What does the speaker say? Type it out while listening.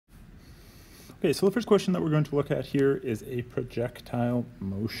Okay, so the first question that we're going to look at here is a projectile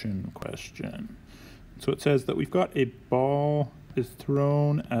motion question. So it says that we've got a ball is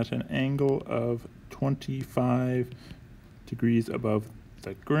thrown at an angle of 25 degrees above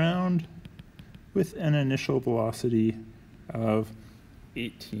the ground with an initial velocity of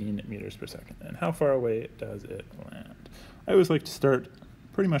 18 meters per second. And how far away does it land? I always like to start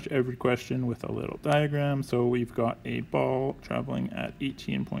pretty much every question with a little diagram. So we've got a ball traveling at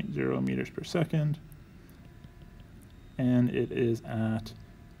 18.0 meters per second, and it is at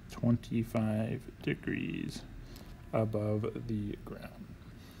 25 degrees above the ground.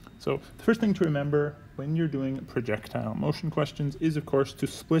 So the first thing to remember when you're doing projectile motion questions is, of course, to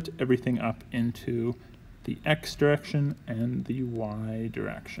split everything up into the x direction and the y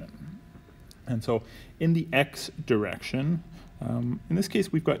direction. And so in the x direction, in this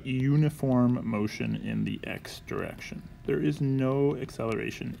case, we've got uniform motion in the x direction. There is no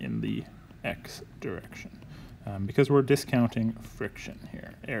acceleration in the x direction because we're discounting friction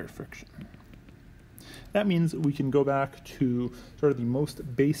here, air friction. That means we can go back to sort of the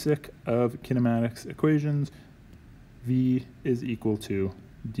most basic of kinematics equations. V is equal to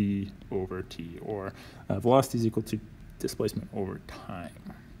d over t, or velocity is equal to displacement over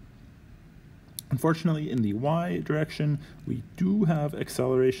time. Unfortunately, in the y direction, we do have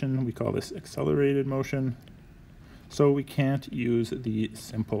acceleration. We call this accelerated motion. So we can't use the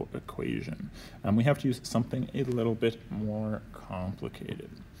simple equation. We have to use something a little bit more complicated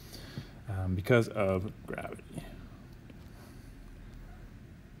because of gravity.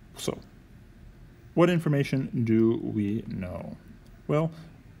 So, what information do we know? Well,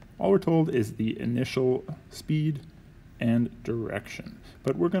 all we're told is the initial speed and direction,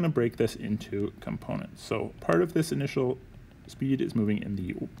 but we're going to break this into components. So part of this initial speed is moving in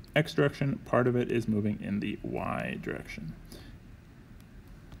the x direction, part of it is moving in the y direction.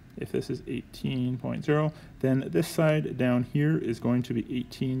 If this is 18.0, then this side down here is going to be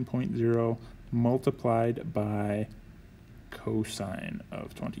 18.0 multiplied by cosine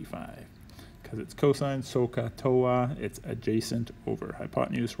of 25. Because it's cosine, soka, toa, it's adjacent over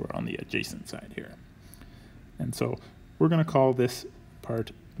hypotenuse. We're on the adjacent side here. And so we're going to call this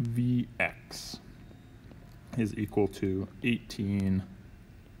part Vx is equal to 18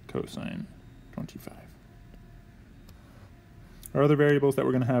 cosine 25. Our other variables that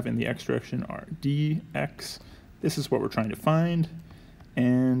we're going to have in the x direction are dx, this is what we're trying to find,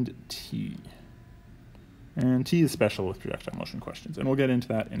 and t. And t is special with projectile motion questions, and we'll get into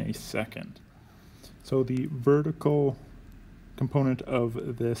that in a second. So the vertical component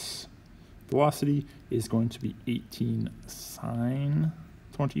of this velocity is going to be 18 sine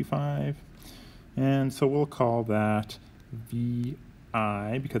 25, and so we'll call that vi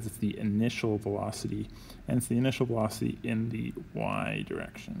because it's the initial velocity, and it's the initial velocity in the y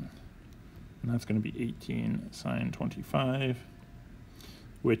direction, and that's going to be 18 sine 25,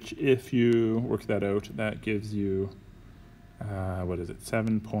 which if you work that out, that gives you what is it,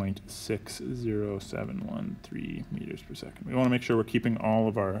 7.60713 meters per second. We want to make sure we're keeping all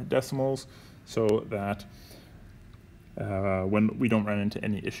of our decimals so that when we don't run into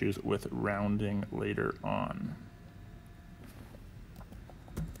any issues with rounding later on.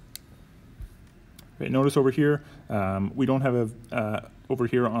 Okay, notice over here, we don't have over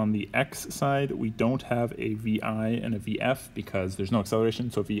here on the x side, we don't have a vi and a vf because there's no acceleration,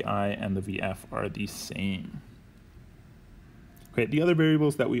 so vi and the vf are the same. Okay, the other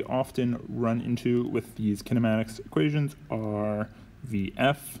variables that we often run into with these kinematics equations are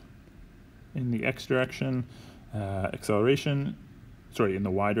Vf in the x direction, acceleration in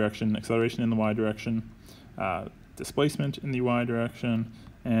the y direction, acceleration in the y direction, displacement in the y direction,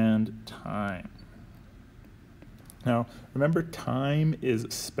 and time. Now, remember, time is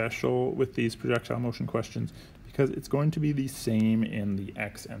special with these projectile motion questions because it's going to be the same in the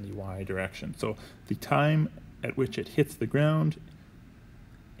x and the y direction. So the time at which it hits the ground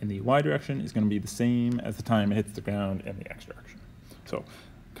in the y direction is going to be the same as the time it hits the ground in the x direction. So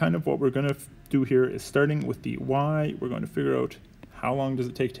kind of what we're going to do here is, starting with the y, we're going to figure out how long does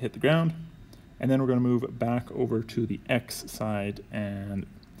it take to hit the ground, and then we're going to move back over to the x side and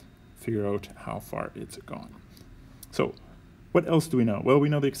figure out how far it's gone. So what else do we know? Well, we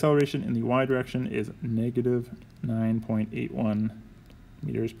know the acceleration in the y direction is negative 9.81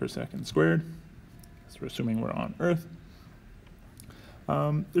 meters per second squared. So we're assuming we're on Earth.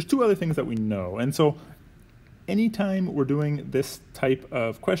 There's two other things that we know. And so anytime we're doing this type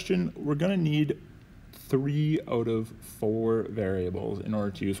of question, we're going to need 3 out of 4 variables in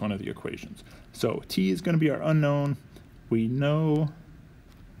order to use one of the equations. So t is going to be our unknown. We know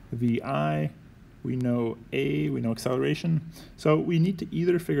vi, we know a, we know acceleration. So we need to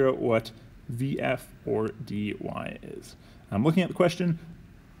either figure out what VF or dy is. Looking at the question,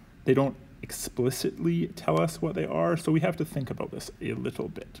 they don't explicitly tell us what they are, so we have to think about this a little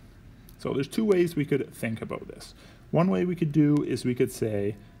bit. So there's two ways we could think about this. One way we could do is we could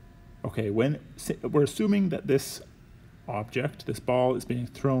say, okay, we're assuming that this object, this ball, is being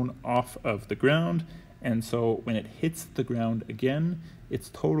thrown off of the ground, and so when it hits the ground again, its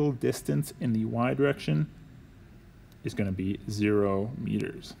total distance in the y direction is going to be 0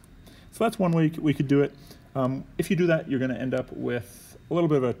 meters. So that's one way we could do it. If you do that, you're going to end up with a little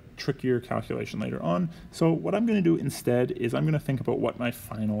bit of a trickier calculation later on. So what I'm going to do instead is I'm going to think about what my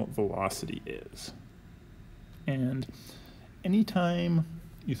final velocity is. And anytime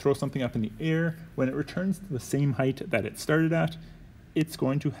you throw something up in the air, when it returns to the same height that it started at, it's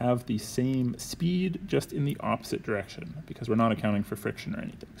going to have the same speed, just in the opposite direction, because we're not accounting for friction or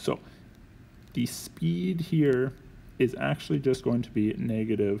anything. So the speed here is actually just going to be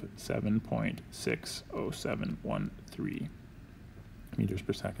negative 7.60713 meters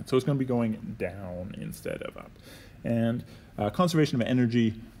per second. So it's going to be going down instead of up. And conservation of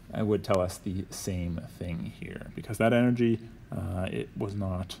energy would tell us the same thing here, because that energy, it was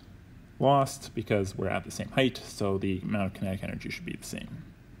not lost because we're at the same height, so the amount of kinetic energy should be the same.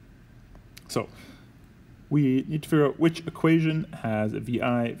 So we need to figure out which equation has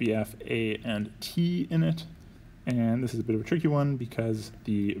VI, VF, A, and T in it. And this is a bit of a tricky one because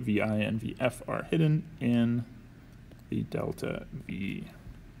the VI and VF are hidden in the delta V.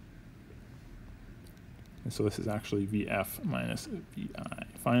 And so this is actually VF minus VI,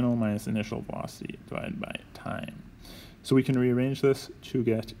 final minus initial velocity divided by time. So we can rearrange this to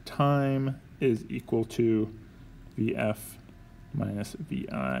get time is equal to VF minus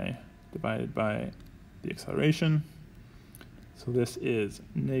VI divided by the acceleration. So this is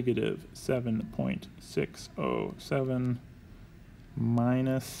negative 7.607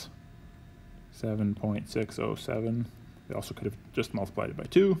 minus 7.607. We also could have just multiplied it by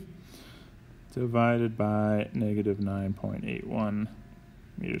 2, divided by negative 9.81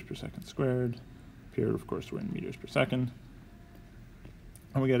 meters per second squared. Here, of course, we're in meters per second.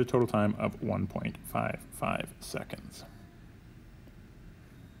 And we get a total time of 1.55 seconds.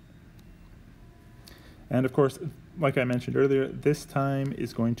 And of course, like I mentioned earlier, this time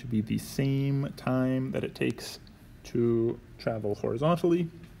is going to be the same time that it takes to travel horizontally.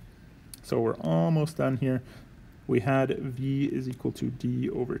 So we're almost done here. We had V is equal to D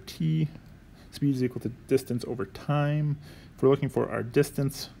over T. Speed is equal to distance over time. If we're looking for our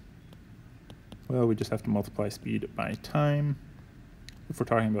distance, well, we just have to multiply speed by time. If we're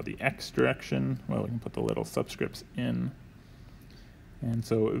talking about the x direction, well, we can put the little subscripts in. And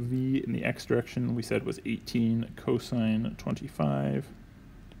so V in the x direction we said was 18 cosine 25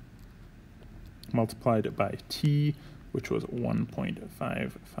 multiplied by t, which was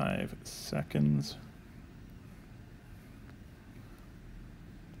 1.55 seconds.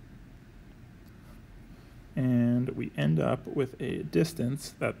 And we end up with a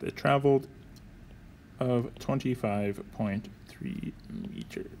distance that it traveled of 25.3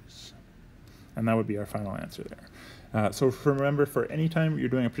 meters. And that would be our final answer there. So remember, for any time you're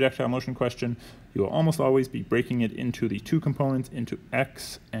doing a projectile motion question, you will almost always be breaking it into the two components, into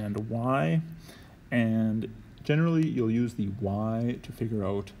x and y. And generally, you'll use the y to figure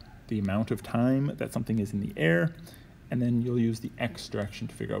out the amount of time that something is in the air. And then you'll use the x direction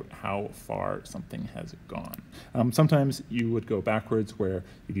to figure out how far something has gone. Sometimes you would go backwards, where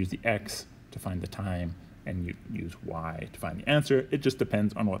you'd use the x to find the time, and you use y to find the answer. It just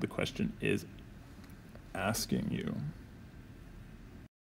depends on what the question is asking you.